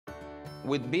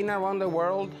With being around the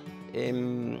world,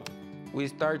 we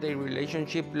started a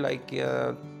relationship like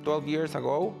 12 years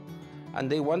ago, and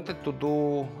they wanted to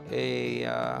do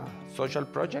a social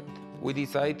project. We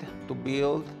decided to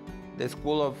build the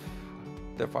school of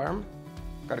the farm,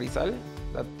 Carrizal,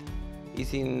 that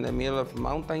is in the middle of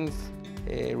mountains,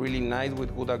 really nice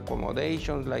with good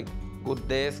accommodations, like good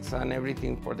desks and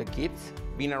everything for the kids.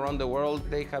 Being around the world,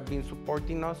 they have been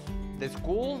supporting us. The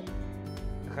school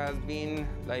has been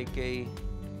like a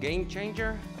game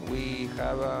changer. We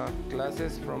have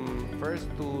classes from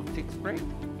 1st to 6th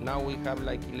grade. Now we have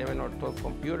like 11 or 12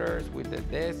 computers with the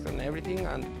desks and everything,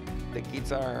 and the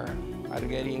kids are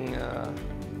getting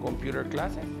computer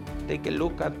classes. Take a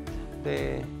look at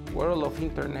the world of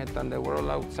internet and the world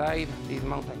outside this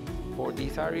mountain. For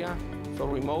this area, so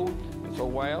remote, so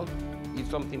wild, it's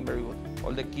something very good.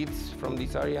 All the kids from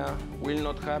this area will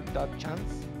not have that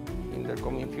chance in the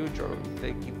coming future. If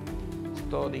they keep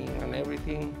studying and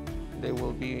everything, they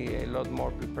will be a lot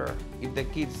more prepared. If the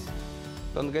kids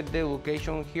don't get the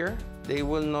education here, they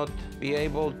will not be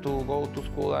able to go to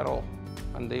school at all,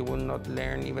 and they will not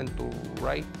learn even to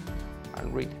write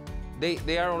and read.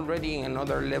 They are already in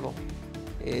another level.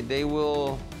 They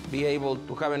will be able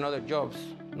to have another jobs,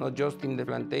 not just in the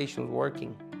plantations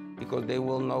working, because they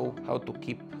will know how to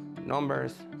keep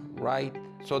numbers, write,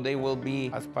 so they will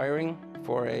be aspiring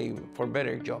for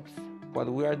better jobs.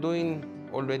 What we are doing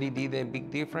already did a big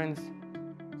difference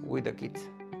with the kids.